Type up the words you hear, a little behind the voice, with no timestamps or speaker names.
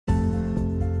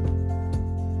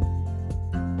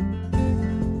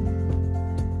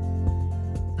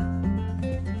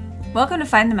Welcome to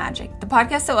Find the Magic, the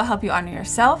podcast that will help you honor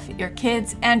yourself, your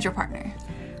kids, and your partner.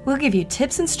 We'll give you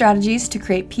tips and strategies to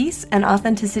create peace and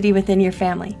authenticity within your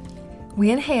family.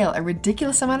 We inhale a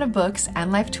ridiculous amount of books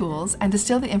and life tools and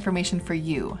distill the information for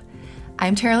you.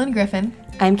 I'm Terilyn Griffin.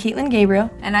 I'm Caitlin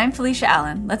Gabriel. And I'm Felicia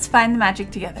Allen. Let's find the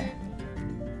magic together.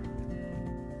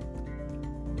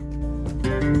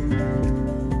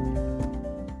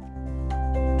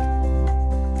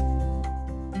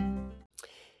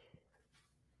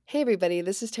 Hey everybody,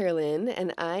 this is Terilyn,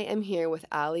 and I am here with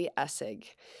Ali Essig.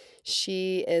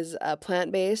 She is a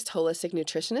plant-based holistic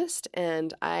nutritionist,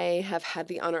 and I have had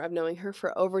the honor of knowing her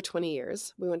for over 20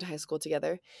 years. We went to high school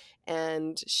together,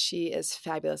 and she is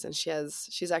fabulous, and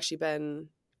she's actually been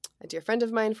a dear friend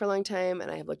of mine for a long time,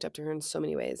 and I have looked up to her in so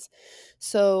many ways.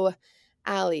 So,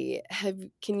 Ali,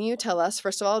 can you tell us,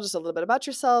 first of all, just a little bit about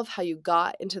yourself, how you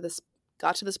got to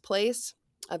this place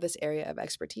of this area of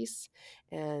expertise,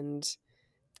 and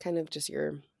kind of just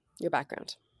your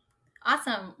background.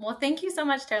 Awesome. Well, thank you so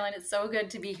much, Terilyn. It's so good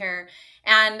to be here.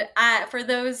 And for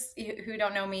those who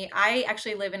don't know me, I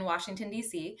actually live in Washington,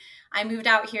 D.C. I moved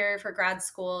out here for grad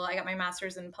school. I got my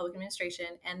master's in public administration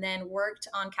and then worked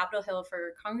on Capitol Hill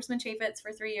for Congressman Chaffetz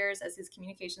for 3 years as his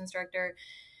communications director.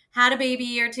 Had a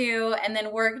baby or two, and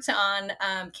then worked on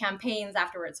campaigns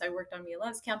afterwards. So I worked on Mia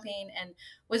Love's campaign and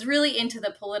was really into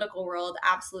the political world.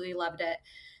 Absolutely loved it.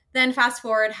 Then fast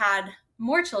forward, had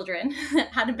more children,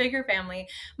 had a bigger family.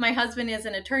 My husband is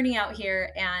an attorney out here,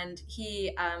 and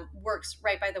he works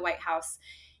right by the White House.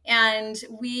 And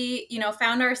we,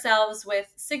 found ourselves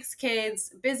with 6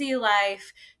 kids, busy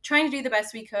life, trying to do the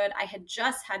best we could. I had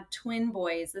just had twin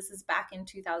boys. This is back in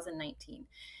 2019.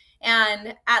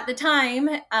 And at the time,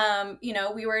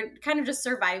 we were kind of just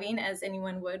surviving as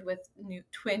anyone would with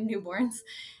twin newborns.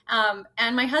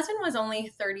 And my husband was only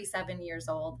 37 years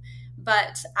old.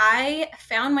 But I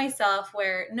found myself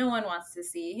where no one wants to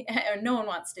see or no one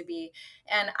wants to be.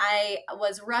 And I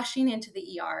was rushing into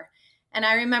the ER. And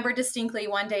I remember distinctly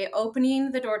one day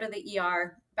opening the door to the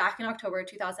ER back in October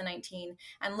 2019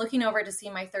 and looking over to see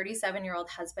my 37-year-old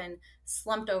husband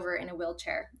slumped over in a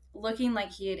wheelchair, looking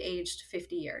like he had aged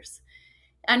 50 years.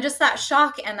 And just that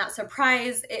shock and that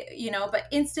surprise, but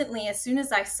instantly, as soon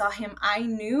as I saw him, I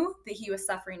knew that he was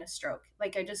suffering a stroke.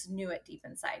 Like I just knew it deep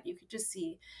inside. You could just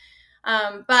see.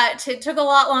 But it took a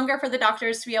lot longer for the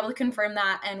doctors to be able to confirm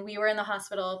that. And we were in the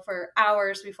hospital for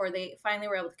hours before they finally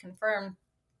were able to confirm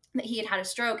that he had had a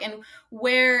stroke. And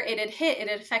where it had hit, it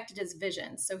had affected his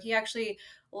vision. So he actually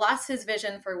lost his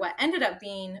vision for what ended up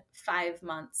being 5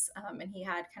 months. And he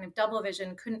had kind of double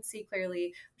vision, couldn't see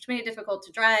clearly, which made it difficult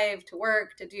to drive, to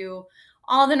work, to do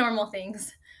all the normal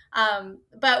things.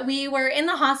 But we were in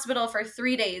the hospital for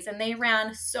 3 days, and they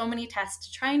ran so many tests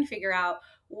to try and figure out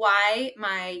why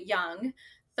my young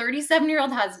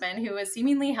 37-year-old husband, who was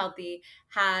seemingly healthy,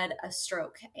 had a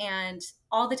stroke. And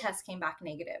all the tests came back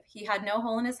negative. He had no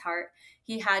hole in his heart.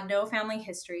 He had no family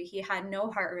history. He had no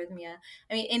heart arrhythmia.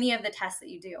 I mean, any of the tests that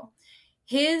you do.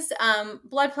 His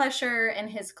blood pressure and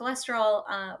his cholesterol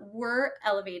were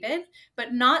elevated,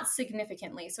 but not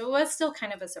significantly. So it was still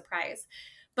kind of a surprise.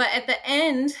 But at the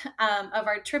end of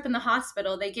our trip in the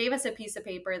hospital, they gave us a piece of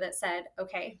paper that said,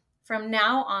 okay, from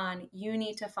now on, you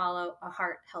need to follow a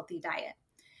heart-healthy diet.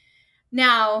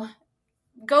 Now,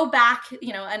 go back,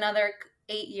 another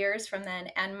 8 years from then,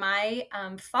 and my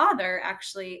father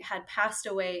actually had passed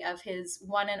away of his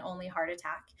one and only heart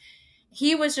attack.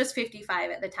 He was just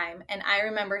 55 at the time, and I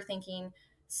remember thinking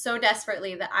so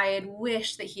desperately that I had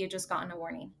wished that he had just gotten a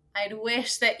warning. I'd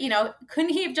wish that,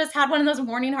 couldn't he have just had one of those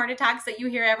warning heart attacks that you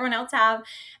hear everyone else have,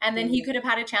 and then he could have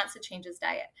had a chance to change his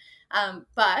diet.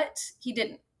 But he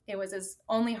didn't. It was his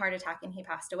only heart attack, and he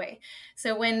passed away.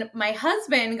 So when my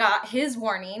husband got his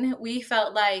warning, we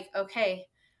felt like, okay,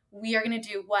 we are going to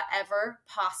do whatever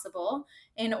possible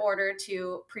in order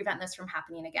to prevent this from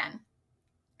happening again.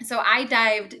 So I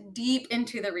dived deep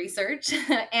into the research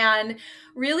and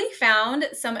really found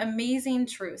some amazing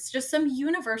truths, just some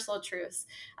universal truths.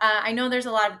 I know there's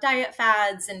a lot of diet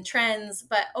fads and trends,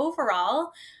 but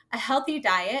overall, a healthy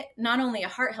diet, not only a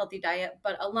heart healthy diet,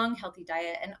 but a lung healthy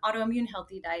diet, an autoimmune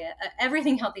healthy diet,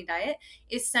 everything healthy diet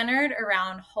is centered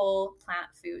around whole plant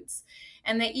foods.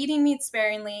 And that eating meat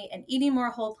sparingly and eating more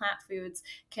whole plant foods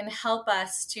can help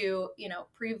us to,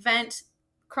 prevent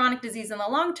chronic disease in the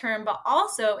long term, but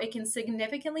also it can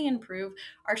significantly improve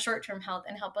our short-term health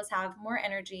and help us have more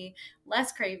energy,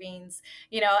 less cravings,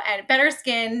 and better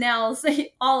skin, nails,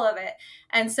 all of it.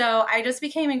 And so I just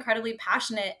became incredibly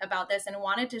passionate about this and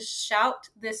wanted to shout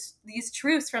these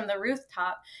truths from the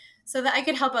rooftop so that I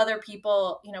could help other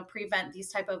people, prevent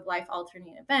these type of life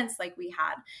altering events like we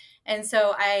had. And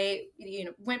so I,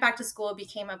 went back to school,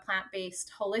 became a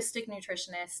plant-based holistic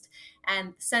nutritionist.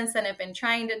 And since then I've been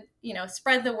trying to,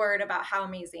 spread the word about how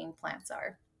amazing plants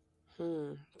are.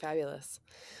 Fabulous.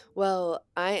 Well,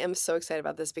 I am so excited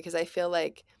about this because I feel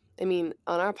like, on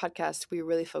our podcast, we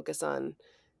really focus on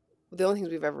the only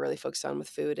things we've ever really focused on with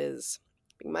food is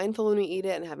being mindful when we eat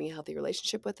it and having a healthy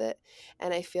relationship with it.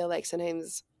 And I feel like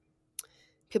sometimes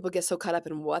people get so caught up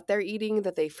in what they're eating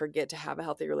that they forget to have a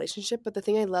healthy relationship. But the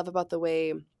thing I love about the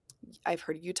way I've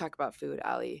heard you talk about food,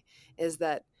 Ali, is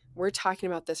that we're talking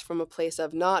about this from a place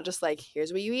of not just like,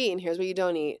 here's what you eat and here's what you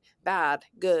don't eat, bad,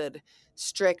 good,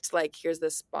 strict, like here's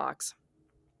this box.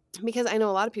 Because I know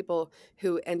a lot of people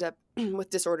who end up with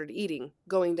disordered eating,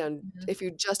 going down, if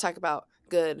you just talk about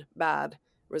good, bad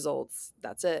results,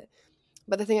 that's it.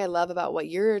 But the thing I love about what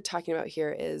you're talking about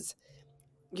here is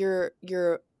your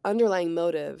underlying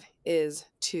motive is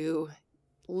to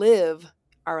live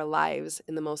our lives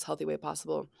in the most healthy way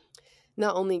possible.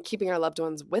 Not only keeping our loved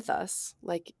ones with us,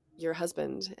 like your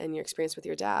husband and your experience with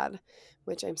your dad,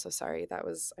 which I'm so sorry. I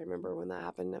remember when that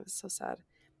happened. That was so sad.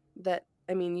 That,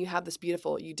 you have this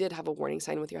you did have a warning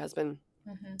sign with your husband,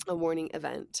 a warning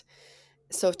event.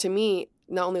 So to me,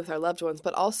 not only with our loved ones,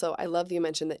 but also I love that you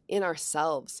mentioned that in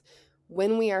ourselves,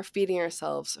 when we are feeding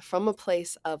ourselves from a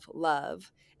place of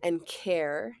love and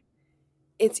care,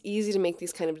 it's easy to make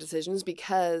these kind of decisions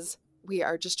because we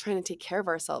are just trying to take care of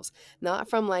ourselves, not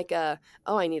from like I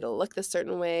need to look this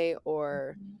certain way,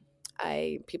 or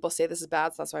people say this is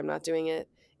bad, so that's why I'm not doing it.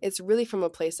 It's really from a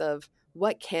place of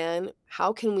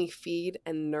how can we feed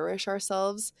and nourish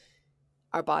ourselves,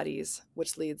 our bodies,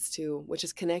 which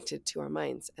is connected to our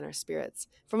minds and our spirits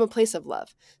from a place of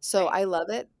love. So I love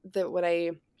it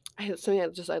that something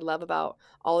I love about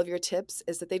all of your tips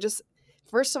is that they just,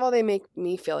 first of all, they make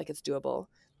me feel like it's doable.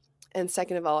 And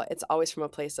second of all, it's always from a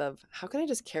place of how can I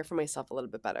just care for myself a little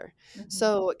bit better?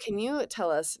 So can you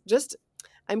tell us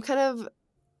I'm kind of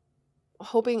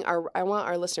hoping I want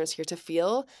our listeners here to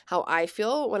feel how I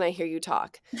feel when I hear you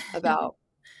talk about,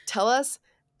 tell us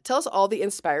all the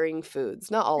inspiring foods,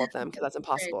 not all of them because that's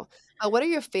impossible. Right. What are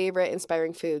your favorite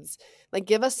inspiring foods? Like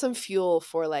give us some fuel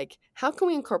for like, how can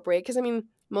we incorporate? Because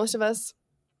most of us,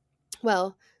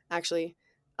 well, actually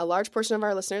a large portion of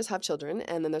our listeners have children,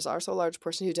 and then there's also a large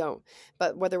portion who don't.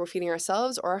 But whether we're feeding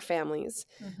ourselves or our families,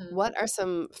 what are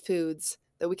some foods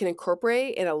that we can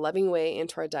incorporate in a loving way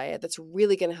into our diet that's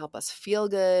really going to help us feel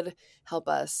good, help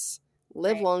us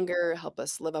live longer, help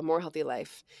us live a more healthy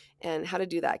life, and how to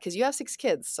do that? Because you have 6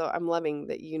 kids, so I'm loving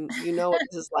that you know what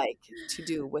this is like to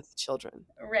do with children.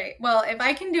 Right. Well, if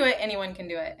I can do it, anyone can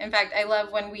do it. In fact, I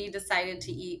love when we decided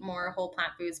to eat more whole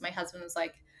plant foods. My husband was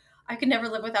like, I could never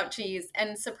live without cheese.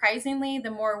 And surprisingly,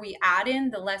 the more we add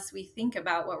in, the less we think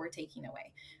about what we're taking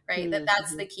away, right?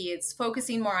 That's the key. It's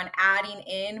focusing more on adding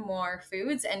in more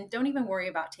foods and don't even worry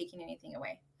about taking anything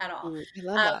away at all. I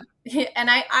love that. And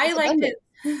I like it.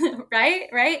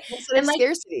 Right. And like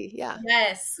scarcity. Yeah.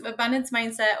 Yes. Abundance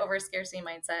mindset over scarcity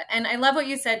mindset. And I love what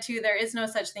you said too. There is no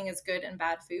such thing as good and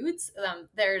bad foods.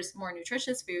 There's more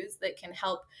nutritious foods that can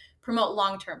help promote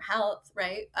long-term health.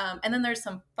 Right. And then there's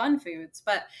some fun foods,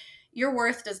 but your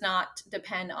worth does not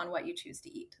depend on what you choose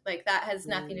to eat. Like that has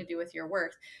nothing to do with your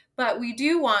worth. But we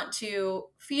do want to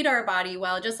feed our body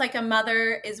well, just like a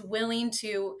mother is willing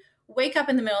to wake up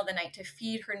in the middle of the night to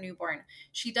feed her newborn.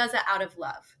 She does it out of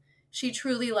love. She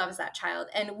truly loves that child.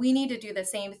 And we need to do the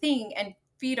same thing and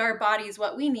feed our bodies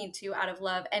what we need to out of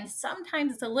love. And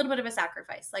sometimes it's a little bit of a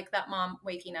sacrifice, like that mom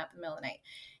waking up in the middle of the night.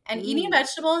 And eating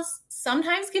vegetables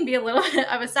sometimes can be a little bit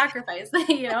of a sacrifice.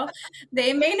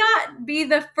 They may not be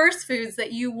the first foods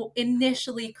that you will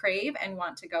initially crave and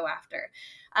want to go after.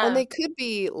 And they could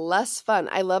be less fun.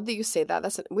 I love that you say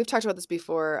that. We've talked about this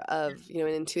before of, in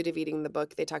Intuitive Eating, the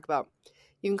book, they talk about,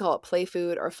 you can call it play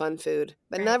food or fun food,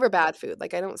 but never bad food.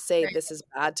 Like I don't say this is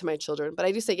bad to my children, but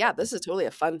I do say, yeah, this is totally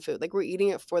a fun food. Like we're eating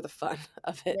it for the fun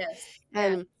of it. Yes.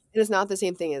 And it is not the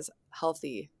same thing as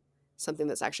healthy, something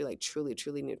that's actually like truly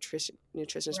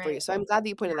nutritious for you. So I'm glad that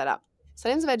you pointed that out.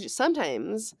 Sometimes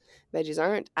veggies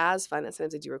aren't as fun, and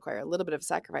sometimes they do require a little bit of a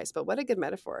sacrifice. But what a good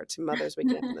metaphor to mothers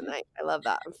waking up in the night. I love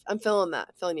that. I'm feeling that.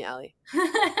 Feeling you, Ali.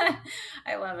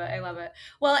 I love it.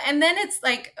 Well, and then it's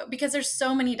like, because there's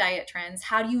so many diet trends,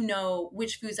 how do you know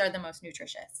which foods are the most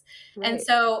nutritious? Right. And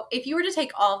so if you were to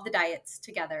take all of the diets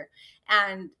together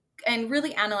and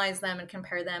really analyze them and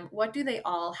compare them, what do they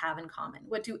all have in common?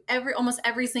 What do almost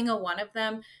every single one of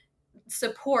them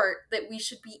support? That we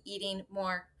should be eating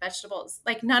more vegetables.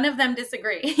 Like none of them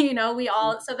disagree, we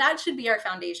all, so that should be our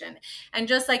foundation. And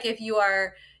just like if you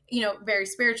are very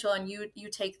spiritual, and you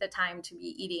take the time to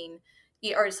be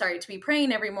to be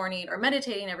praying every morning or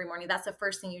meditating every morning, that's the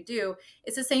first thing you do.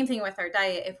 It's the same thing with our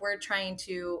diet. If we're trying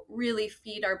to really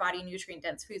feed our body nutrient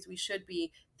dense foods, we should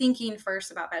be thinking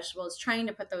first about vegetables, trying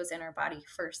to put those in our body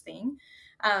first thing.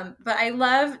 But I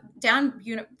love Dan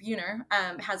Buettner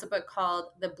has a book called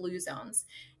The Blue Zones.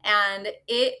 And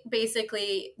it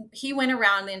basically, he went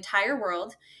around the entire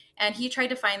world and he tried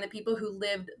to find the people who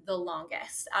lived the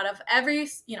longest out of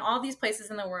all these places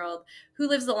in the world. Who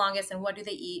lives the longest and what do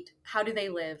they eat? How do they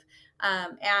live?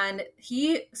 And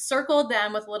he circled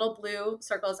them with little blue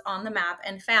circles on the map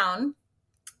and found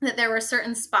that there were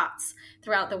certain spots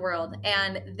throughout the world,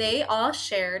 and they all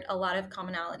shared a lot of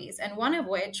commonalities. And one of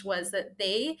which was that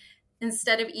they,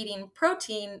 instead of eating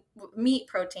meat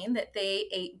protein, that they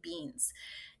ate beans.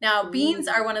 Now, beans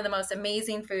are one of the most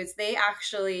amazing foods. They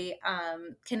actually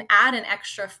can add an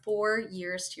extra 4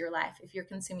 years to your life if you're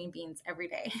consuming beans every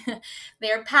day.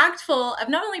 They are packed full of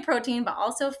not only protein, but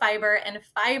also fiber, and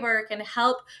fiber can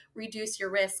help reduce your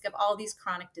risk of all these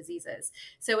chronic diseases.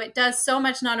 So it does so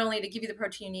much, not only to give you the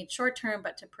protein you need short term,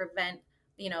 but to prevent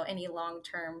any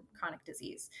long-term chronic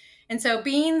disease. And so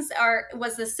beans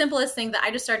was the simplest thing that I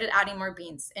just started adding more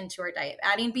beans into our diet,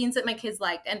 adding beans that my kids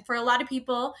liked. And for a lot of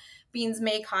people, beans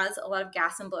may cause a lot of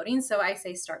gas and bloating. So I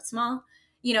say start small.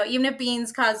 Even if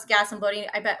beans cause gas and bloating,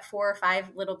 I bet 4 or 5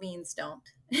 little beans don't.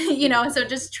 So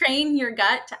just train your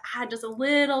gut to add just a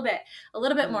little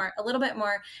bit more,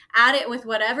 add it with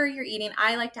whatever you're eating.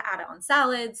 I like to add it on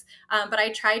salads, but I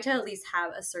try to at least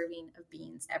have a serving of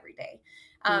beans every day.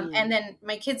 And then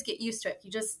my kids get used to it.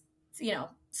 You just,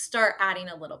 start adding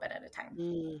a little bit at a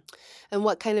time. And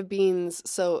what kind of beans?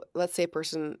 So let's say a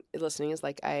person listening is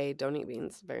like, I don't eat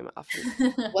beans very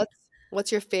often.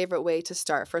 What's your favorite way to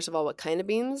start? First of all, what kind of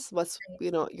beans? What's,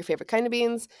 your favorite kind of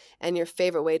beans and your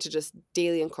favorite way to just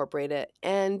daily incorporate it?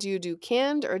 And do you do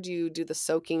canned or do you do the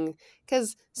soaking?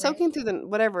 Because soaking through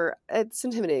whatever, it's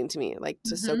intimidating to me, like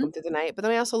to soak them through the night. But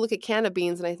then I also look at canned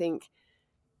beans and I think,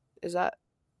 is that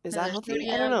healthy?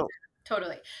 I don't know.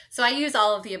 Totally. So I use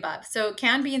all of the above. So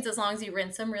canned beans, as long as you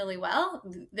rinse them really well,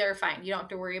 they're fine. You don't have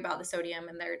to worry about the sodium,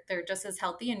 and they're just as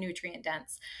healthy and nutrient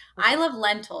dense. I love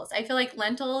lentils. I feel like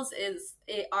lentils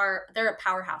they're a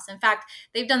powerhouse. In fact,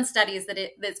 they've done studies that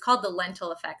it's called the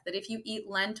lentil effect, that if you eat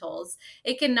lentils,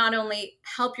 it can not only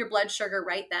help your blood sugar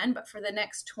right then, but for the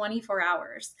next 24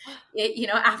 hours,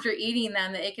 after eating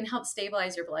them, that it can help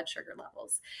stabilize your blood sugar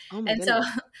levels. So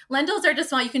lentils are just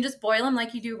small. You can just boil them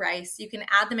like you do rice. You can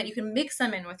add them in. You can mix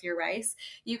them in with your rice.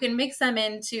 You can mix them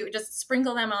into, just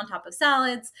sprinkle them on top of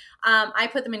salads. I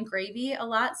put them in gravy a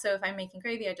lot. So if I'm making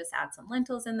gravy, I just add some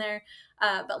lentils in there.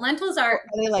 But lentils are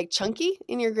they like chunky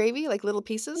in your gravy, like little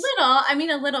pieces?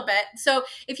 A little bit. So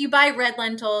if you buy red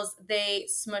lentils, they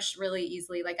smush really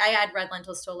easily. Like I add red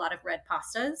lentils to a lot of red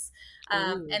pastas.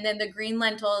 And then the green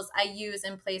lentils I use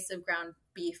in place of ground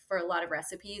beef for a lot of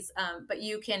recipes. But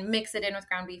you can mix it in with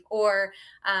ground beef or,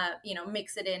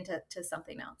 mix it into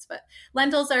something else. But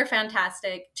lentils are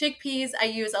fantastic. Chickpeas I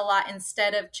use a lot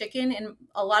instead of chicken in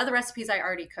a lot of the recipes I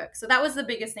already cook. So that was the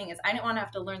biggest thing, is I didn't want to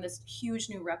have to learn this huge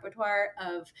new repertoire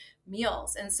of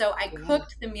meals. And so I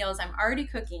cooked the meals I'm already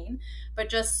cooking, but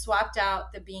just swapped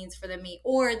out the beans for the meat,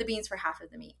 or the beans for half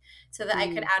of the meat, so that I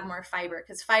could add more fiber,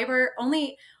 because fiber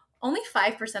only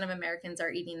 5% of Americans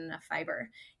are eating enough fiber,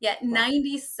 yet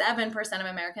 97% of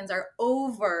Americans are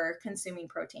over consuming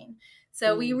protein.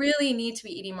 So we really need to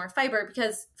be eating more fiber,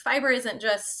 because fiber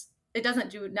it doesn't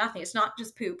do nothing. It's not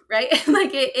just poop, right?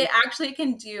 Like it actually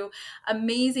can do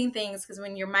amazing things, because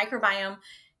when your microbiome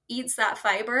eats that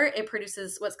fiber, it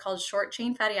produces what's called short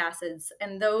chain fatty acids,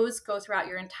 and those go throughout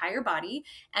your entire body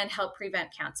and help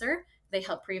prevent cancer. They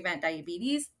help prevent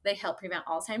diabetes. They help prevent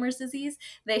Alzheimer's disease.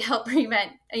 They help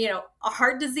prevent, a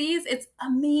heart disease. It's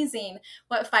amazing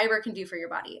what fiber can do for your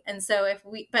body. And so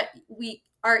we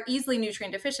are easily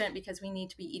nutrient deficient because we need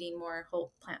to be eating more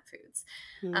whole plant foods.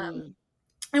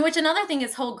 And which another thing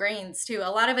is whole grains too. A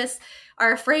lot of us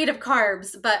are afraid of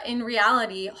carbs, but in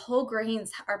reality, whole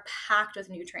grains are packed with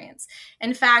nutrients.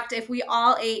 In fact, if we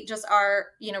all ate just our,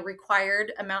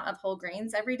 required amount of whole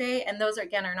grains every day, and those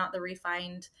again are not the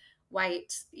refined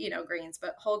white, grains,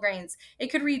 but whole grains, it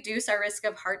could reduce our risk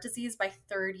of heart disease by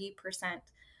 30%.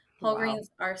 Whole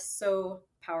grains are so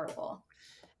powerful.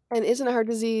 And isn't heart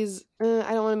disease,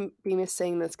 I don't want to be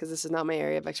saying this because this is not my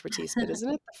area of expertise, but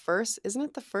isn't it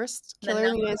the first killer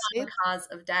in the United States? Cause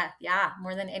of death. Yeah.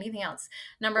 More than anything else.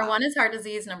 Number one is heart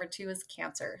disease. Number 2 is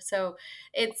cancer. So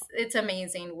it's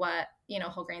amazing what,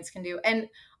 whole grains can do. And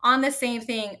on the same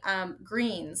thing,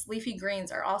 leafy greens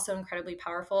are also incredibly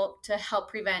powerful to help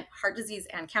prevent heart disease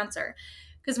and cancer.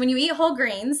 Because when you eat whole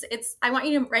grains, I want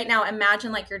you to right now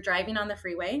imagine like you're driving on the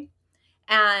freeway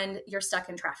and you're stuck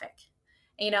in traffic.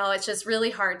 It's just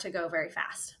really hard to go very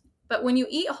fast. But when you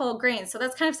eat whole grains, so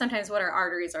that's kind of sometimes what our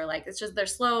arteries are like. It's just they're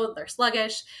slow, they're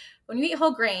sluggish. When you eat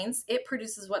whole grains, it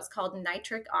produces what's called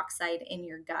nitric oxide in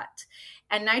your gut.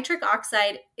 And nitric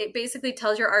oxide, it basically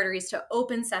tells your arteries to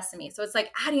open sesame. So it's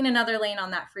like adding another lane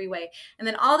on that freeway. And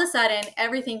then all of a sudden,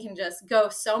 everything can just go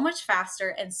so much faster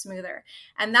and smoother.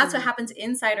 And that's what happens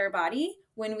inside our body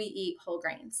when we eat whole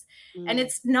grains. And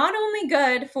it's not only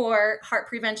good for heart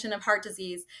prevention of heart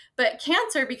disease, but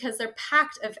cancer, because they're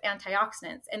packed of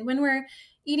antioxidants. And when we're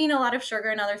eating a lot of sugar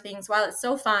and other things, while it's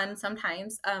so fun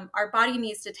sometimes, our body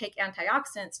needs to take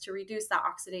antioxidants to reduce that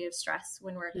oxidative stress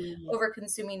when we're over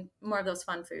consuming more of those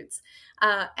fun foods.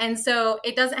 And so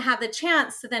it doesn't have the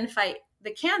chance to then fight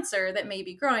the cancer that may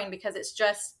be growing, because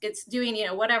it's doing,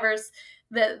 whatever's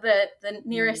the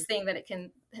nearest thing that it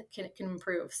can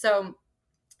improve. So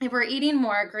if we're eating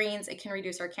more greens, it can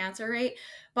reduce our cancer rate.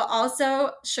 But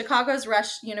also, Chicago's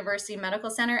Rush University Medical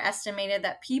Center estimated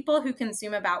that people who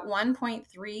consume about 1.3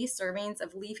 servings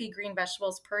of leafy green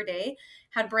vegetables per day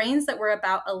had brains that were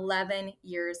about 11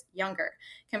 years younger,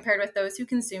 compared with those who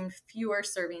consumed fewer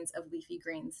servings of leafy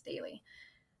greens daily.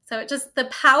 So the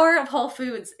power of whole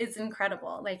foods is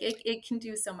incredible. Like it can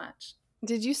do so much.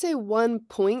 Did you say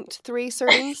 1.3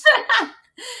 servings?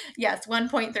 Yes,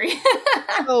 1.3.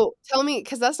 Oh, tell me,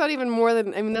 because that's not even more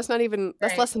than,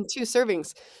 that's less than 2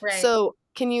 servings. Right. So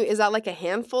is that like a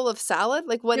handful of salad?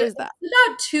 Like what is that? It's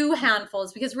about 2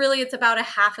 handfuls, because really it's about a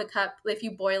half a cup. If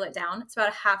you boil it down, it's about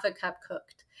a half a cup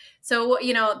cooked. So,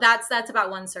 that's about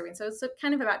 1 serving. So it's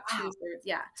kind of about 2 servings.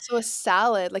 Yeah. So a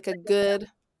salad, like a good,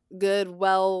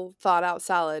 well thought out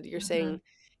salad, you're saying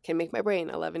can make my brain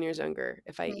 11 years younger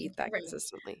if I eat that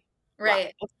consistently.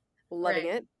 Right. Wow. Loving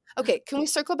it. Okay, can we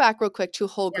circle back real quick to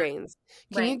whole grains?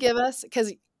 Can you give us,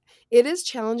 because it is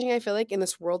challenging, I feel like, in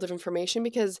this world of information,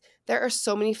 because there are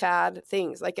so many fad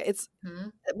things. Like it's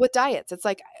with diets, it's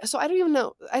like, so I don't even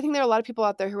know. I think there are a lot of people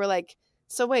out there who are like,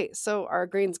 so wait, so are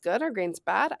grains good? Are grains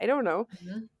bad? I don't know.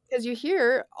 Because you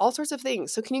hear all sorts of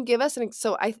things. So can you give us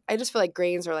so I just feel like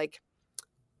grains are like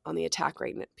on the attack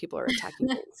right now. People are attacking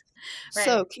grains.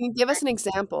 So can you give us an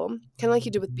example, kind of like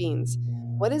you did with beans?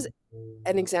 What is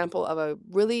an example of a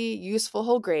really useful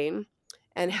whole grain,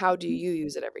 and how do you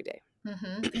use it every day?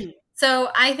 So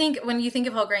I think when you think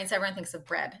of whole grains, everyone thinks of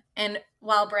bread. And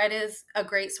while bread is a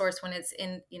great source when it's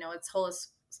in, its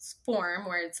wholest form,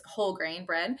 where it's whole grain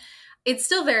bread, it's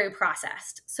still very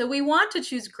processed. So we want to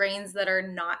choose grains that are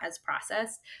not as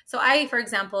processed. So I, for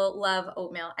example, love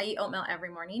oatmeal. I eat oatmeal every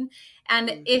morning.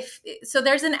 And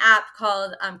there's an app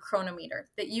called Chronometer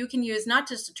that you can use not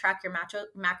just to track your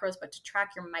macros, but to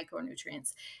track your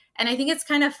micronutrients. And I think it's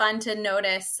kind of fun to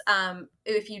notice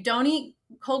if you don't eat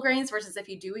whole grains versus if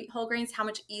you do eat whole grains, how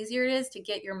much easier it is to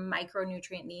get your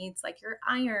micronutrient needs, like your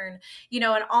iron,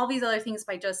 and all these other things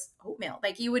by just oatmeal.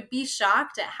 Like you would be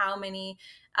shocked at how many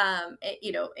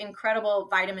incredible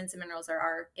vitamins and minerals there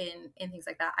are in things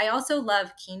like that. I also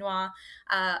love quinoa,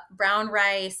 brown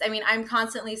rice. I mean, I'm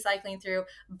constantly cycling through.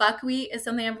 Buckwheat is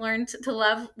something I've learned to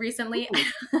love recently.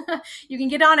 You can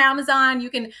get on Amazon, you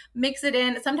can mix it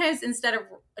in. Sometimes instead of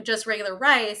just regular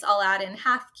rice, I'll add in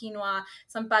half quinoa,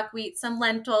 some buckwheat, some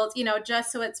lentils,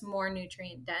 just so it's more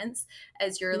nutrient dense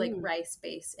as your like rice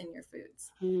base in your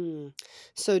foods.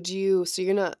 So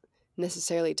you're not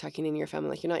necessarily tucking in your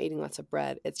family, like you're not eating lots of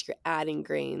bread, you're adding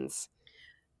grains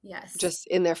just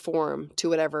in their form to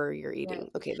whatever you're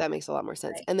eating. Okay, that makes a lot more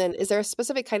sense. And then is there a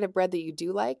specific kind of bread that you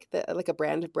do like, that like a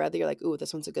brand of bread that you're like, ooh,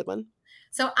 this one's a good one?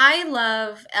 So I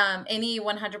love any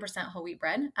 100% whole wheat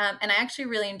bread. And I actually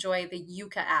really enjoy the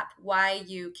Yuka app,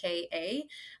 Yuka.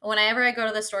 Whenever I go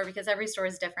to the store, because every store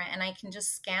is different, and I can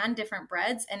just scan different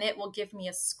breads and it will give me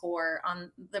a score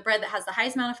on the bread that has the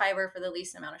highest amount of fiber for the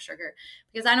least amount of sugar,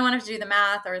 because I don't want to have to do the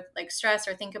math or like stress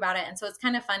or think about it. And so it's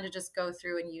kind of fun to just go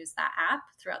through and use that app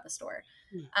throughout the store.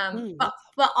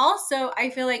 But also I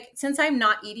feel like since I'm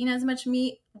not eating as much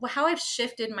meat, how I've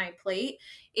shifted my plate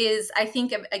is I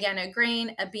think of, again, a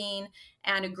grain, a bean,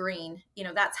 and a green.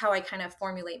 That's how I kind of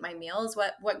formulate my meals.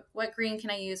 What green can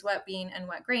I use, what bean, and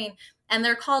what grain? And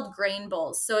they're called grain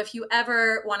bowls. So if you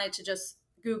ever wanted to just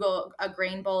Google a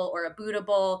grain bowl or a Buddha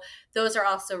bowl, those are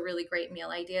also really great meal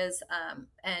ideas.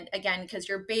 And again, because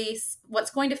your base,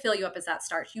 what's going to fill you up is that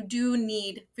starch. You do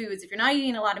need foods. If you're not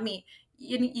eating a lot of meat,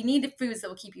 you need the foods that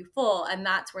will keep you full. And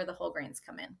that's where the whole grains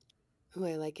come in. Oh,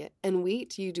 I like it. And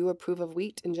wheat, you do approve of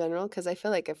wheat in general? Because I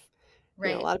feel like a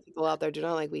lot of people out there do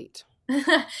not like wheat.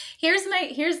 Here's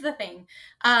the thing.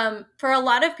 For a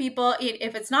lot of people,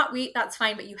 if it's not wheat, that's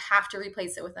fine, but you have to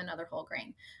replace it with another whole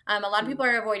grain. A lot of people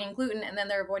are avoiding gluten, and then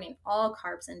they're avoiding all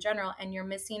carbs in general, and you're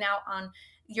missing out on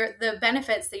the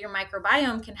benefits that your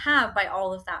microbiome can have by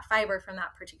all of that fiber from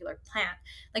that particular plant.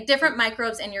 Like different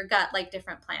microbes in your gut, like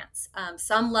different plants.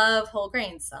 Some love whole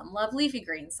grains, some love leafy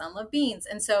greens, some love beans.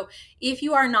 And so if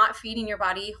you are not feeding your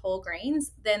body whole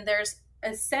grains, then there's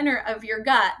a center of your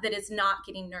gut that is not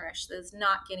getting nourished, that is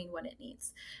not getting what it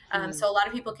needs. So a lot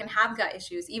of people can have gut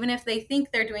issues, even if they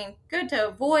think they're doing good to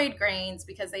avoid grains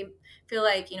because they feel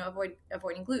like,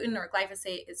 avoiding gluten or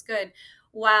glyphosate is good.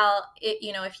 While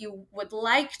if you would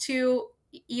like to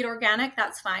eat organic,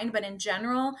 that's fine. But in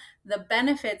general, the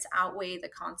benefits outweigh the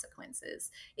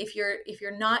consequences. If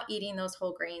you're not eating those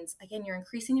whole grains, again, you're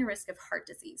increasing your risk of heart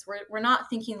disease. We're not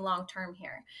thinking long-term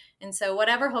here. And so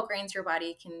whatever whole grains your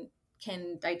body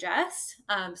can digest,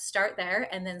 start there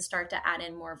and then start to add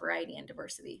in more variety and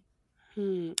diversity.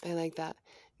 I like that.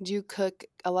 Do you cook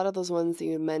a lot of those ones that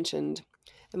you mentioned?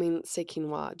 I mean, say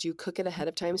quinoa. Do you cook it ahead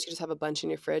of time so you just have a bunch in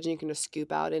your fridge and you can just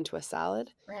scoop out into a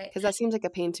salad? Right. Because that seems like a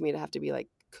pain to me to have to be like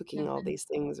cooking all these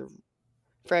things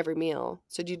for every meal.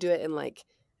 So do you do it in like,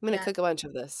 I'm going to cook a bunch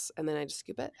of this and then I just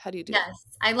scoop it? How do you do it? Yes.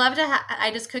 I love to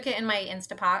I just cook it in my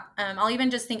Instapot. I'll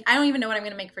even just think, I don't even know what I'm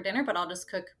going to make for dinner, but I'll just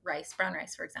cook brown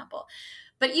rice, for example.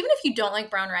 But even if you don't like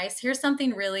brown rice, here's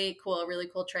something really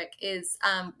cool trick is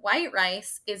white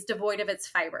rice is devoid of its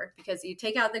fiber because you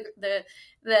take out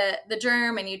the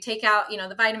germ and you take out,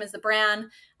 the vitamins, the bran,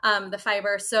 the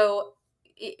fiber. So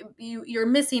you're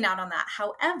missing out on that.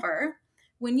 However,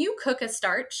 when you cook a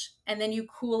starch and then you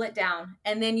cool it down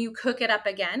and then you cook it up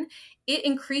again, it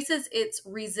increases its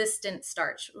resistant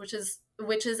starch, which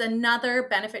is another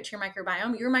benefit to your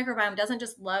microbiome. Your microbiome doesn't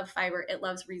just love fiber, it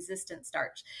loves resistant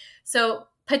starch. So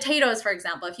potatoes, for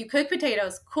example, if you cook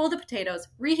potatoes, cool the potatoes,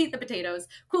 reheat the potatoes,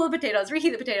 cool the potatoes,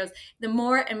 reheat the potatoes, the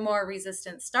more and more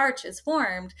resistant starch is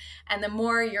formed and the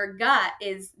more your gut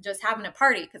is just having a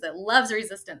party because it loves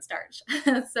resistant starch.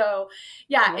 So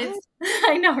yeah, What?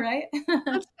 I know, right?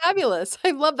 That's fabulous.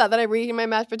 I love that I reheat my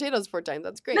mashed potatoes 4 times.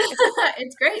 That's great.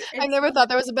 It's great. I never thought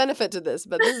there was a benefit to this,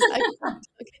 but this is excellent.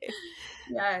 Okay.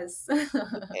 Yes.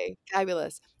 Okay,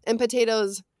 fabulous. And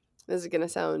potatoes, this is going to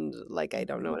sound like I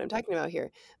don't know what I'm talking about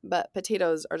here, but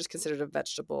potatoes are just considered a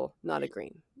vegetable, not a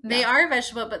green. They are a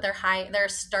vegetable, but they're a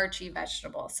starchy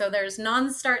vegetable. So there's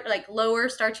like lower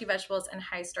starchy vegetables and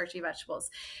high starchy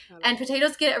vegetables. And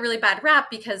potatoes get a really bad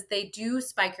rap because they do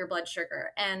spike your blood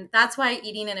sugar. And that's why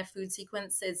eating in a food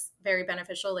sequence is very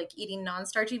beneficial, like eating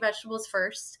non-starchy vegetables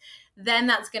first. Then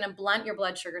that's going to blunt your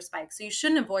blood sugar spike. So you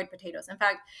shouldn't avoid potatoes. In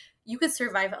fact, you could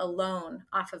survive alone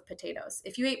off of potatoes.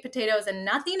 If you ate potatoes and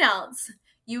nothing else,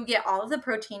 you get all of the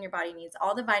protein your body needs,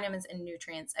 all the vitamins and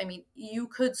nutrients. I mean, you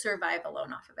could survive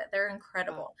alone off of it. They're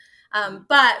incredible.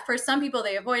 But for some people,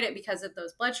 they avoid it because of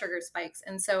those blood sugar spikes.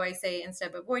 And so I say, instead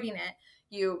of avoiding it,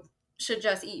 you should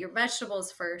just eat your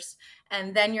vegetables first,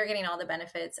 and then you're getting all the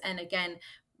benefits. And again,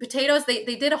 potatoes, they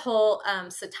did a whole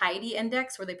satiety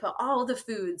index where they put all the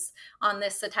foods on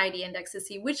this satiety index to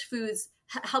see which foods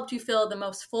helped you feel the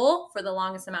most full for the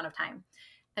longest amount of time.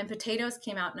 And potatoes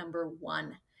came out number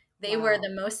 1. They were the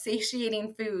most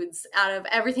satiating foods out of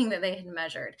everything that they had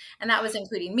measured. And that was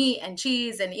including meat and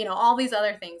cheese and, all these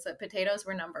other things, but potatoes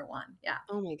were number 1. Yeah.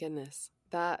 Oh my goodness.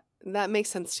 That makes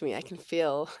sense to me. I can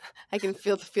feel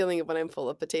the feeling of when I'm full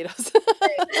of potatoes.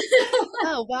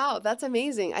 Oh, wow. That's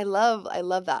amazing. I love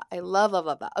that. I love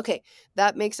that. Okay.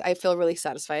 That makes, I feel really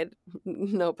satisfied,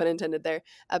 no pun intended there,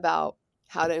 about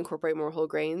how to incorporate more whole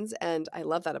grains. And I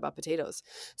love that about potatoes.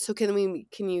 So can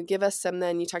you give us some,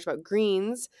 then you talked about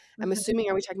greens. I'm assuming,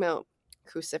 are we talking about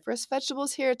cruciferous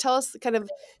vegetables here? Tell us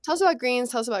about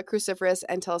greens, tell us about cruciferous,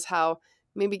 and tell us how,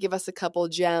 maybe give us a couple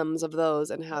gems of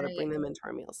those and how to bring them into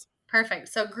our meals. Perfect.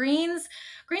 So greens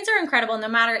are incredible, no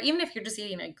matter, even if you're just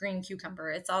eating a green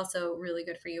cucumber, it's also really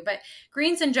good for you. But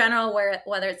greens in general,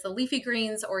 whether it's the leafy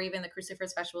greens or even the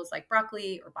cruciferous vegetables like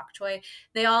broccoli or bok choy,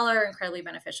 they all are incredibly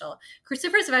beneficial.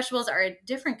 Cruciferous vegetables are a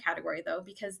different category though,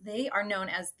 because they are known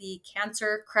as the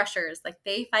cancer crushers. Like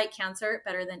they fight cancer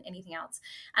better than anything else.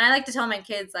 And I like to tell my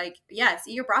kids, like, yes,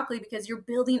 eat your broccoli because you're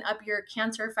building up your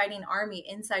cancer fighting army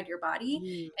inside your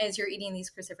body as you're eating these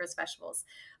cruciferous vegetables.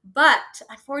 But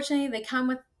unfortunately, they come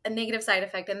with a negative side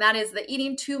effect, and that is that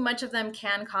eating too much of them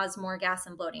can cause more gas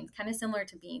and bloating, kind of similar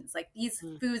to beans. Like these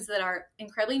foods that are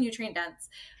incredibly nutrient dense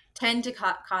tend to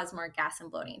cause more gas and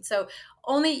bloating. So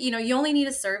you only need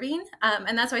a serving.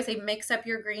 And that's why I say mix up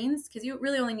your greens, because you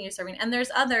really only need a serving. And there's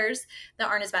others that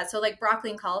aren't as bad. So like broccoli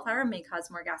and cauliflower may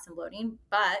cause more gas and bloating,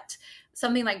 but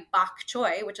something like bok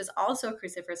choy, which is also a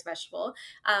cruciferous vegetable,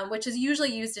 which is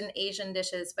usually used in Asian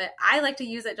dishes, but I like to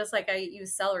use it just like I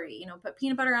use celery, put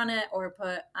peanut butter on it or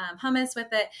put hummus with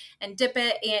it and dip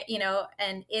it,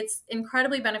 and it's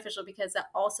incredibly beneficial because it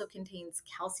also contains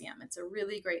calcium. It's a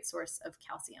really great source of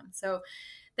calcium. So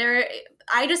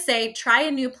I just say try a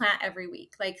new plant every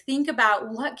week. Like think about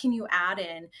what can you add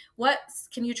in? What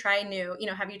can you try new?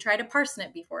 Have you tried a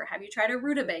parsnip before? Have you tried a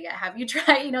rutabaga? Have you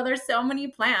tried, there's so many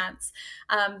plants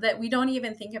that we don't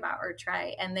even think about or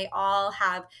try. And they all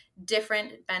have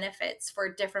different benefits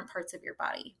for different parts of your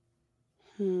body.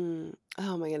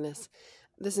 Oh my goodness.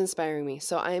 This is inspiring me.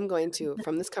 So I am going to,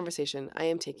 from this conversation,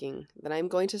 I'm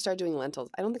going to start doing lentils.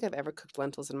 I don't think I've ever cooked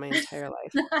lentils in my entire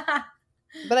life.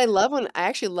 But I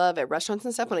actually love at restaurants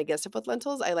and stuff when I get stuff with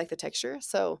lentils, I like the texture.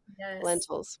 So Yes.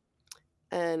 lentils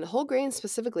and whole grains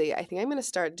specifically, I think I'm going to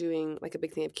start doing like a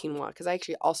big thing of quinoa because I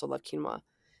actually also love quinoa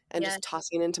and Yes. just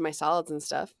tossing it into my salads and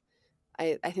stuff.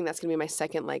 I think that's going to be my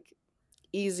second like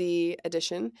easy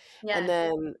addition. Yes. And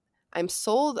then I'm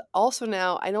sold also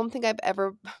now. I don't think I've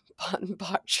ever bought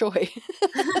bok choy.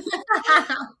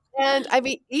 And I've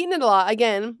eaten it a lot.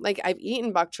 Again, like I've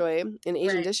eaten bok choy in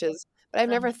Asian Right. dishes, but I've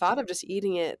never thought of just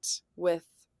eating it with,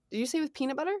 did you say with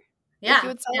peanut butter? Yeah,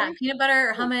 with peanut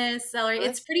butter, Oh, hummus, celery. nice.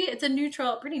 It's a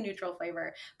pretty neutral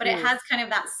flavor, but it has kind of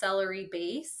that celery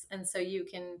base, and so you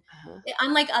can,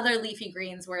 unlike other leafy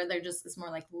greens where it's more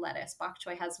like lettuce. Bok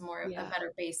choy has more of a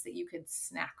better base that you could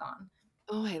snack on.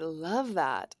 Oh, I love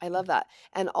that. I love that.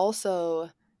 And also,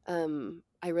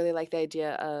 I really like the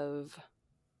idea of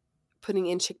putting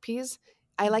in chickpeas.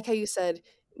 I like how you said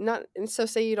so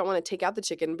say you don't want to take out the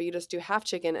chicken, but you just do half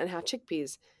chicken and half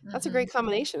chickpeas. That's a great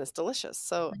combination. It's delicious.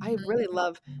 So I really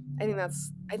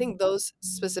I think those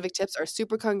specific tips are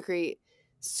super concrete,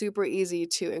 super easy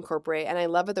to incorporate. And I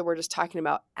love it that we're just talking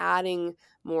about adding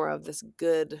more of the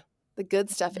good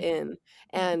stuff in.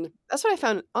 And that's what I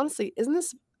found, honestly,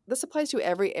 this applies to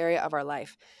every area of our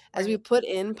life. As we put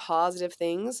in positive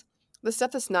things, the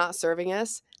stuff that's not serving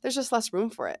us, there's just less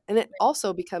room for it. And it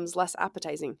also becomes less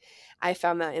appetizing. I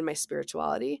found that in my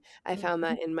spirituality. I found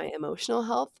that in my emotional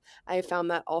health. I found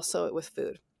that also with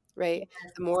food, right?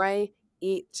 The more I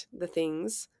eat the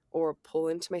things or pull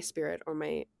into my spirit or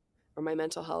my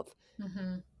mental health,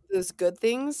 those good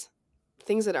things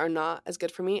that are not as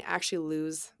good for me actually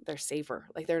lose their savor.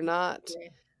 Like they're not,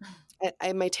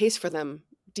 my taste for them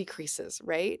decreases,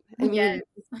 right? I mean,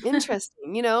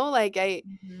 interesting,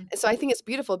 so I think it's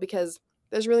beautiful because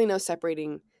there's really no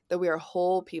separating that we are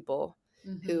whole people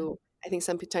who I think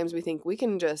sometimes we think we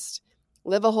can just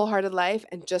live a wholehearted life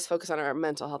and just focus on our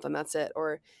mental health and that's it,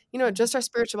 or just our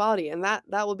spirituality and that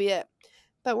will be it.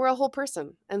 But we're a whole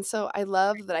person. And so I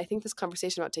love that. I think this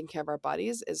conversation about taking care of our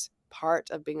bodies is part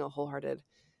of being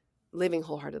living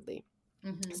wholeheartedly.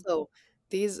 So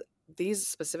these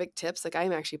specific tips, like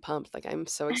I'm actually pumped. Like I'm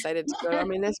so excited to go on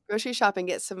my next grocery shop and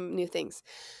get some new things.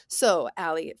 So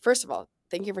Allie, first of all,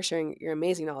 thank you for sharing your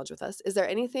amazing knowledge with us. Is there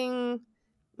anything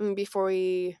before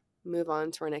we move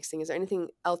on to our next thing? Is there anything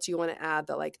else you want to add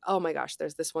that like, oh my gosh,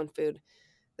 there's this one food,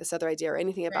 this other idea, or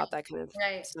anything about that kind of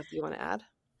stuff you want to add?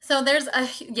 So there's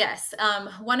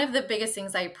one of the biggest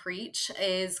things I preach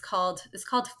is called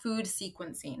food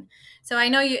sequencing. So I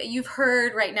know you've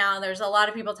heard right now, there's a lot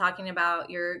of people talking about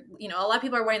a lot of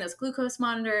people are wearing those glucose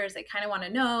monitors. They kind of want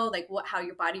to know like how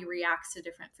your body reacts to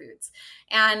different foods.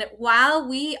 And while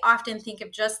we often think of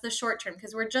just the short term,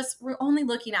 because we're only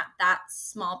looking at that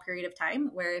small period of time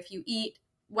where if you eat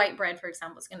white bread, for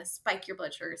example, is going to spike your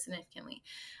blood sugar significantly.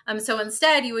 So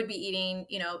instead you would be eating,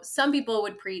 some people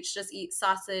would preach just eat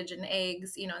sausage and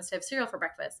eggs, instead of cereal for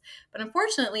breakfast. But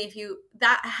unfortunately,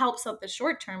 that helps out the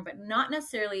short term, but not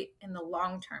necessarily in the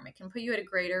long term. It can put you at a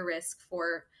greater risk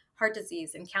for heart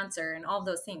disease and cancer and all of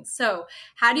those things. So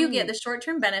how do you get the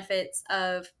short-term benefits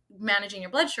of managing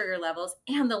your blood sugar levels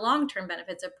and the long-term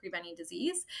benefits of preventing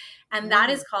disease? And that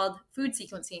is called food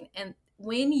sequencing. And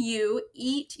when you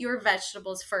eat your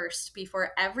vegetables first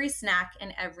before every snack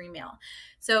and every meal.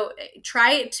 So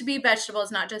try it to be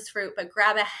vegetables, not just fruit, but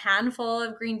grab a handful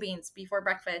of green beans before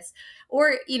breakfast,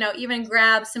 or, even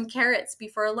grab some carrots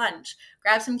before lunch,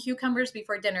 grab some cucumbers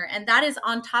before dinner. And that is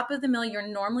on top of the meal you're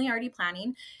normally already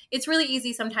planning. It's really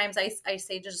easy. Sometimes I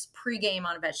say just pregame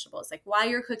on vegetables, like while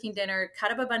you're cooking dinner,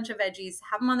 cut up a bunch of veggies,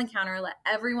 have them on the counter, let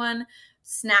everyone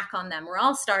snack on them. We're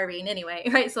all starving anyway,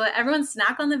 right? So let everyone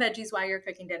snack on the veggies while you're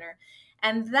cooking dinner.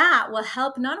 And that will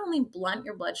help not only blunt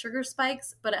your blood sugar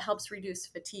spikes, but it helps reduce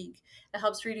fatigue. It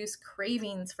helps reduce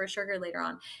cravings for sugar later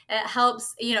on. It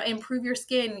helps, improve your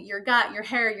skin, your gut, your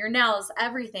hair, your nails,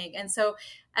 everything. And so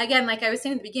again, like I was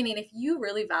saying at the beginning, if you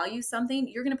really value something,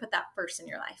 you're going to put that first in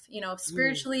your life.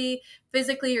 Spiritually,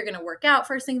 physically, you're going to work out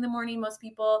first thing in the morning. Most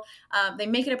people, they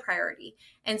make it a priority.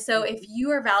 And so if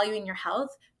you are valuing your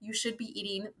health, you should be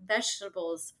eating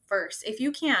vegetables first, if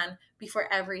you can,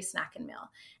 before every snack and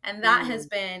meal. And that has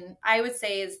been, I would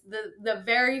say, is the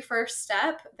very first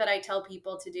step that I tell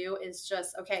people to do is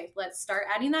just, okay, let's start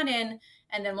adding that in,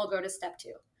 and then we'll go to step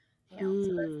 2.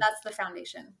 So that's the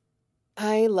foundation.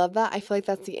 I love that. I feel like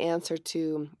that's the answer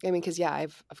to, because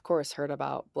I've of course heard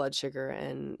about blood sugar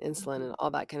and insulin and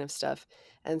all that kind of stuff.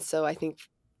 And so I think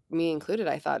me included,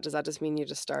 I thought, does that just mean you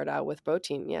just start out with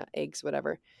protein? Yeah, eggs,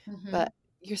 whatever. But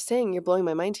you're blowing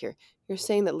my mind here. You're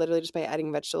saying that literally just by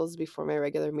adding vegetables before my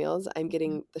regular meals, I'm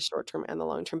getting the short-term and the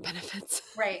long-term benefits.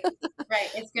 Right.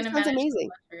 It's going to Sounds manage amazing.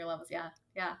 blood sugar levels.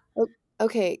 Yeah.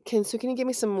 Okay, can you give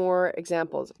me some more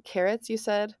examples? Carrots, you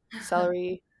said,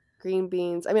 celery, green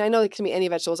beans. I know it can be any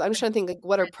vegetables. I'm just trying to think, like,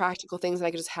 what are practical things that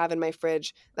I could just have in my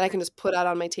fridge that I can just put out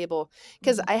on my table?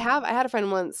 Because I had a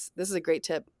friend once, this is a great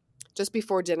tip, just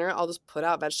before dinner, I'll just put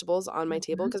out vegetables on my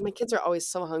table because my kids are always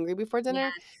so hungry before dinner.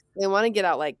 Yes. They want to get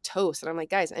out like toast. And I'm like,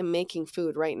 guys, I'm making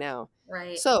food right now.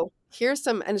 Right. So here's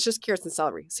some, and it's just carrots and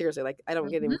celery. Seriously, like I don't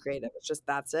get even creative. It's just,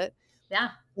 that's it.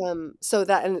 Yeah. So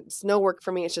that, and it's no work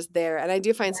for me. It's just there. And I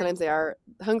do find sometimes they are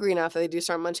hungry enough that they do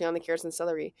start munching on the carrots and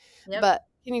celery. Yep. But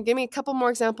can you give me a couple more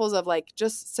examples of like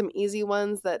just some easy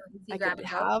ones that I could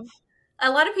have? A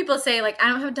lot of people say, like, I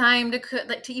don't have time to cook,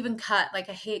 like, to even cut. Like,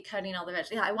 I hate cutting all the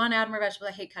vegetables. Yeah, I want to add more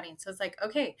vegetables. I hate cutting. So it's like,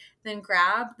 okay, then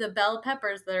grab the bell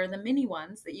peppers that are the mini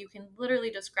ones that you can literally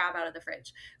just grab out of the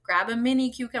fridge. Grab a mini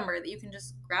cucumber that you can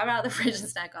just grab out of the fridge and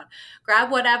snack on.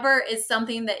 Grab whatever is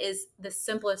something that is the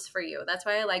simplest for you. That's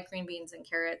why I like green beans and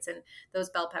carrots and those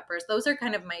bell peppers. Those are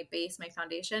kind of my base, my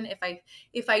foundation.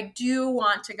 If I do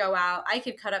want to go out, I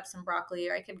could cut up some broccoli,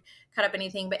 or I could cut up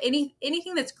anything, but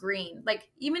anything that's green, like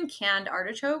even canned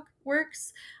artichoke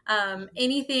works.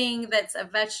 Anything that's a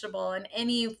vegetable in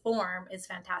any form is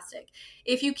fantastic.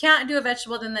 If you can't do a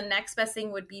vegetable, then the next best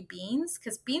thing would be beans,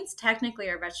 because beans technically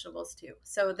are vegetables too.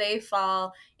 So they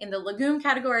fall in the legume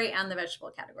category and the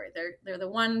vegetable category. They're the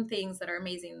one things that are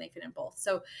amazing. They fit in both.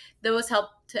 So those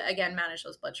help to, again, manage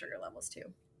those blood sugar levels too.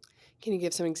 Can you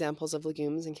give some examples of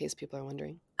legumes in case people are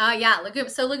wondering? Yeah,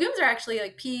 legumes. So legumes are actually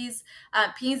like peas.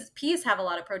 Peas have a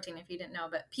lot of protein, if you didn't know,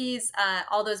 but peas,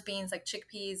 all those beans like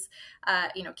chickpeas,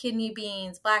 kidney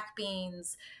beans, black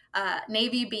beans,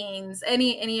 navy beans,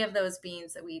 any of those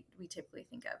beans that we typically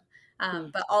think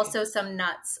of. But also some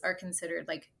nuts are considered,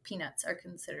 like peanuts are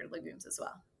considered legumes as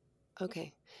well.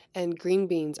 Okay. And green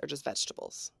beans are just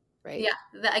vegetables. Right.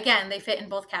 Yeah. Again, they fit in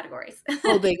both categories.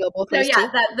 Oh, they go both ways too?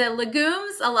 The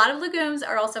legumes, a lot of legumes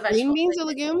are also vegetables. Green beans are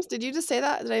legumes? Did you just say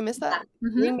that? Did I miss that? Yeah.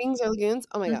 Green beans are legumes?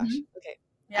 Oh my gosh. Okay.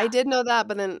 Yeah. I did know that,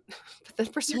 but then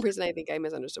for some reason I think I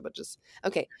misunderstood, but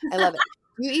okay. I love it.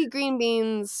 You eat green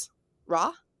beans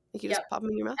raw? Like you just pop them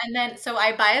in your mouth? And then, so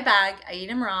I buy a bag, I eat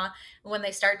them raw. When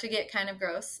they start to get kind of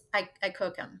gross, I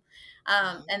cook them.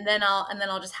 And then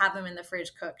I'll just have them in the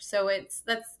fridge cooked. So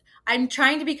I'm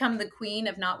trying to become the queen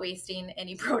of not wasting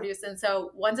any produce. And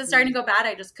so once it's starting to go bad,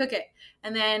 I just cook it.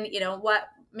 And then,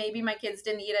 maybe my kids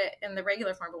didn't eat it in the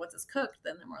regular form, but once it's cooked,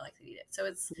 then they're more likely to eat it. So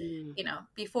it's,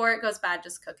 before it goes bad,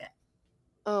 just cook it.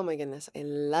 Oh my goodness. I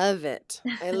love it.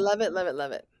 I love it, love it,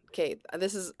 love it. Okay.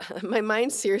 This is my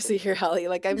mind seriously here, Holly.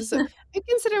 Like I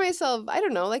consider myself, I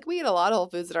don't know, like we eat a lot of whole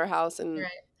foods at our house, and right.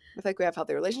 I feel like we have a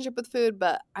healthy relationship with food,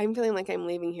 but I'm feeling like I'm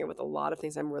leaving here with a lot of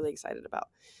things I'm really excited about.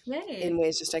 Yay. In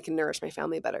ways just I can nourish my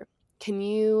family better. Can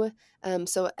you, and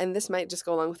this might just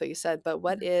go along with what you said, but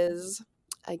what is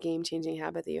a game-changing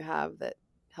habit that you have that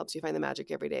helps you find the magic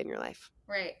every day in your life?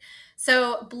 Right.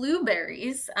 So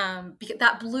blueberries,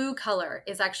 that blue color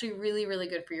is actually really, really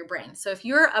good for your brain. So if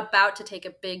you're about to take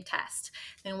a big test,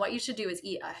 then what you should do is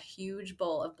eat a huge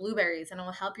bowl of blueberries, and it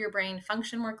will help your brain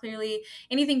function more clearly.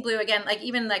 Anything blue, again, like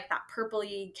even like that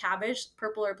purpley cabbage,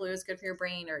 purple or blue is good for your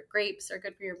brain, or grapes are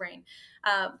good for your brain.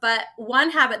 But one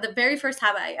habit, the very first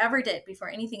habit I ever did before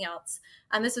anything else,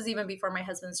 and this was even before my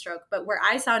husband's stroke, but where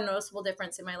I saw a noticeable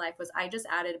difference in my life was I just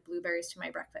added blueberries to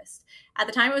my breakfast. At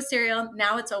the time it was cereal,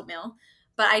 now it's oatmeal,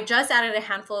 but I just added a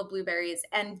handful of blueberries,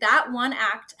 and that one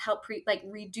act helped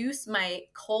reduce my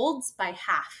colds by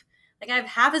half. Like I have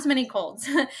half as many colds.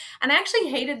 And I actually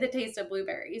hated the taste of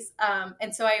blueberries.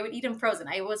 And so I would eat them frozen.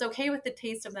 I was okay with the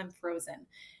taste of them frozen.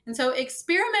 And so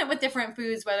experiment with different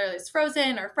foods, whether it's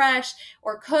frozen or fresh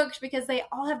or cooked, because they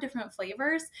all have different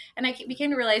flavors. And I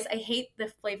became to realize I hate the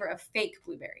flavor of fake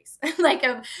blueberries, like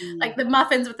the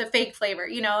muffins with the fake flavor,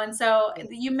 And so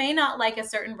you may not like a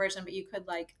certain version, but you could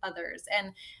like others.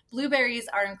 And blueberries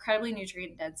are incredibly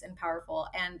nutrient dense and powerful.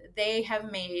 And they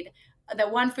have made the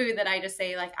one food that I just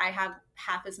say, like, I have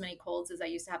half as many colds as I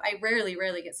used to have. I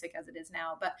rarely get sick as it is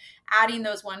now, but adding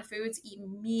those one foods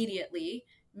immediately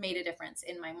made a difference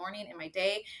in my morning, in my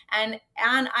day. And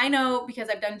I know because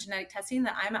I've done genetic testing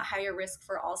that I'm at higher risk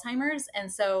for Alzheimer's.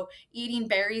 And so eating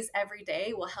berries every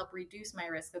day will help reduce my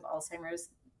risk of Alzheimer's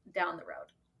down the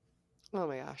road. Oh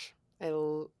my gosh. I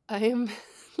am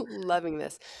loving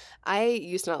this. I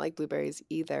used to not like blueberries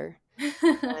either.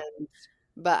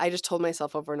 But I just told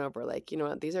myself over and over, like, you know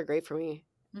what, these are great for me.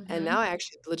 And now I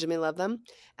actually legitimately love them.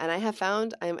 And I have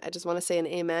found, I just want to say an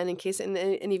amen in case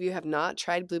any of you have not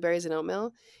tried blueberries and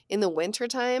oatmeal in the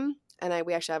wintertime. And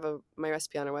we actually have my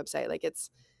recipe on our website. Like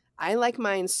I like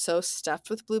mine so stuffed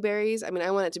with blueberries. I mean,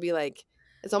 I want it to be like,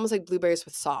 it's almost like blueberries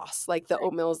with sauce, like the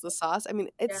oatmeal is the sauce. I mean,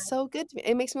 it's so good to me.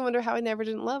 It makes me wonder how I never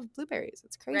didn't love blueberries.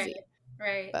 It's crazy.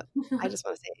 Right. But I just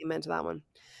want to say amen to that one.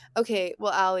 Okay.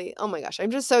 Well, Allie, oh my gosh, I'm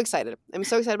just so excited. I'm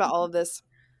so excited about all of this.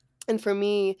 And for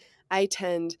me,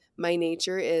 my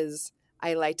nature is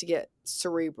I like to get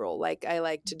cerebral. Like I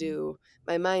like to do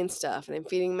my mind stuff, and I'm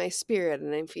feeding my spirit,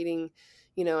 and I'm feeding,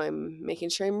 I'm making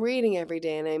sure I'm reading every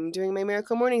day, and I'm doing my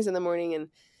miracle mornings in the morning, and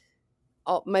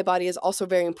my body is also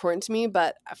very important to me.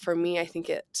 But for me, I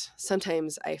think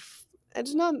sometimes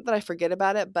it's not that I forget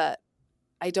about it, but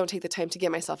I don't take the time to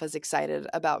get myself as excited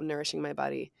about nourishing my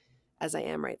body as I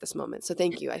am right this moment. So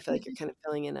thank you. I feel like you're kind of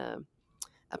filling in a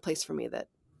place for me that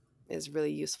is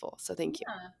really useful. So thank you.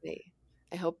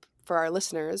 I hope for our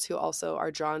listeners who also are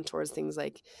drawn towards things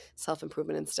like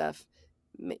self-improvement and stuff,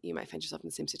 you might find yourself in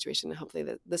the same situation. And hopefully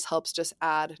that this helps just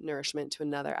add nourishment to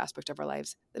another aspect of our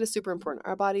lives that is super important.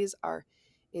 Our bodies are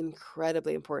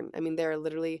incredibly important. I mean, they're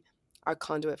literally our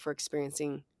conduit for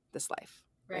experiencing this life,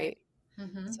 right?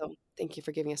 So thank you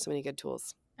for giving us so many good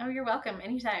tools. Oh, you're welcome.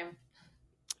 Anytime.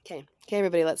 Okay,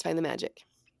 everybody, let's find the magic.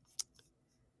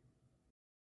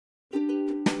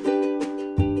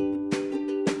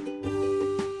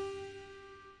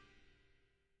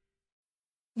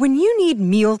 When you need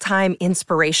mealtime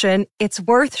inspiration, it's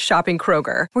worth shopping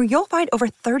Kroger, where you'll find over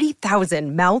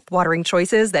 30,000 mouth-watering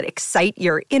choices that excite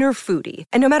your inner foodie.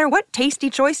 And no matter what tasty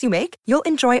choice you make, you'll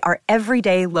enjoy our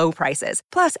everyday low prices,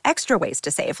 plus extra ways to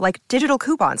save, like digital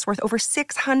coupons worth over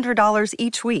 $600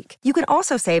 each week. You can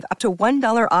also save up to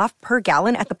 $1 off per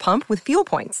gallon at the pump with fuel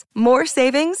points. More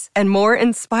savings and more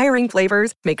inspiring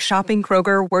flavors make shopping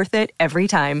Kroger worth it every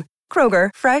time.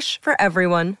 Kroger, fresh for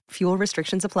everyone. Fuel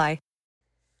restrictions apply.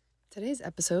 Today's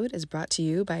episode is brought to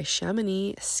you by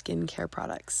Chamonix skincare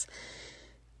products.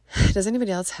 Does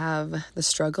anybody else have the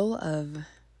struggle of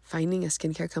finding a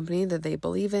skincare company that they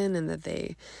believe in and that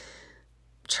they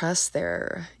trust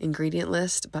their ingredient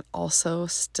list, but also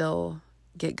still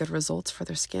get good results for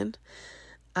their skin?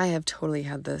 I have totally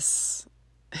had this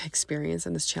experience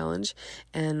and this challenge,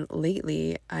 and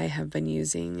lately I have been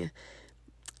using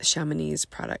Chamonix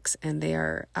products, and they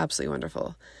are absolutely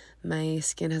wonderful. My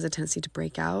skin has a tendency to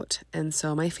break out, and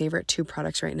so my favorite two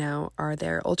products right now are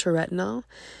their Ultra Retinol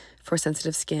for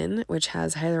sensitive skin, which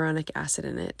has hyaluronic acid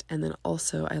in it, and then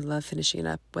also I love finishing it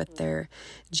up with their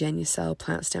Genucel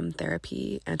Plant Stem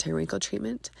Therapy Anti-Wrinkle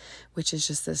Treatment, which is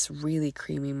just this really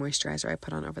creamy moisturizer I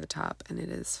put on over the top, and it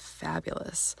is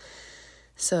fabulous.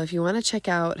 So if you want to check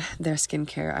out their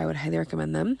skincare, I would highly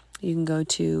recommend them. You can go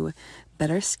to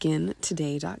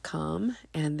betterskintoday.com,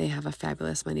 and they have a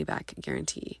fabulous money-back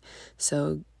guarantee.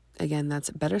 So again, that's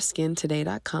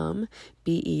betterskintoday.com,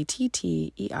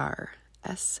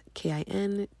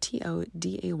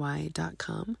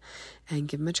 betterskintoday.com, and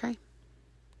give them a try.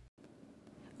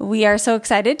 We are so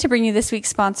excited to bring you this week's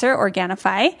sponsor,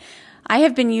 Organifi. I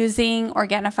have been using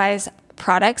Organifi's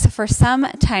products for some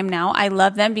time now. I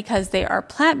love them because they are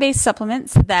plant-based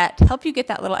supplements that help you get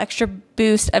that little extra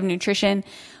boost of nutrition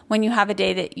when you have a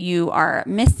day that you are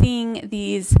missing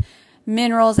these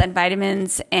minerals and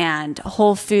vitamins and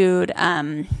whole food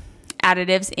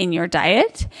additives in your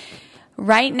diet.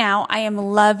 Right now, I am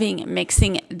loving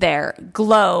mixing their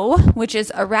Glow, which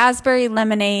is a raspberry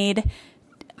lemonade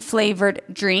flavored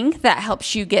drink that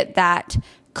helps you get that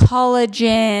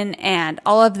collagen and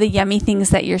all of the yummy things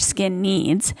that your skin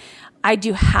needs. I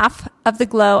do half of the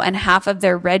Glow and half of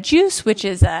their red juice, which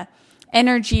is a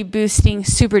energy boosting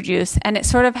super juice. And it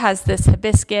sort of has this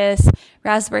hibiscus,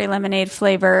 raspberry lemonade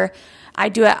flavor. I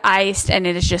do it iced, and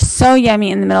it is just so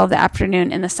yummy in the middle of the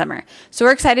afternoon in the summer. So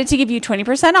we're excited to give you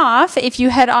 20% off. If you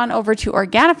head on over to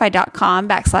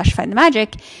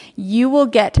Organifi.com/findthemagic, you will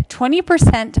get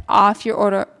 20% off your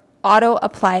order auto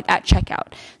applied at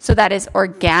checkout. So that is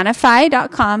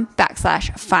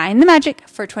Organifi.com/findthemagic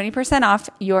for 20% off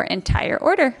your entire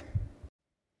order.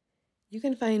 You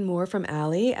can find more from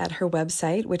Allie at her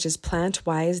website, which is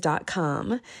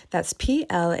plantwise.com. That's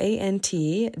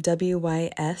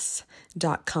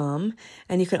PLANTWYS.com.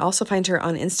 And you can also find her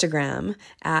on Instagram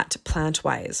at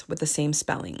plantwise with the same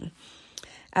spelling.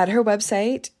 At her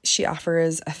website, she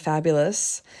offers a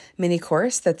fabulous mini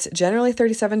course that's generally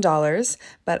 $37,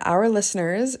 but our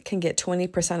listeners can get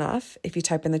 20% off if you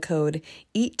type in the code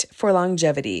EAT for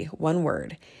longevity, one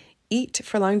word. EAT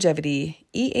for longevity,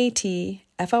 EATFORLONGEVITY.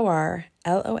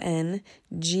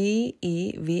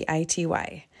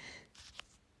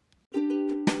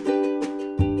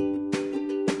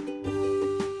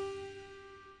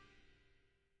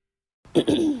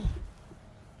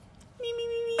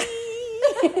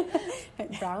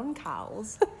 Brown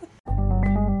cows.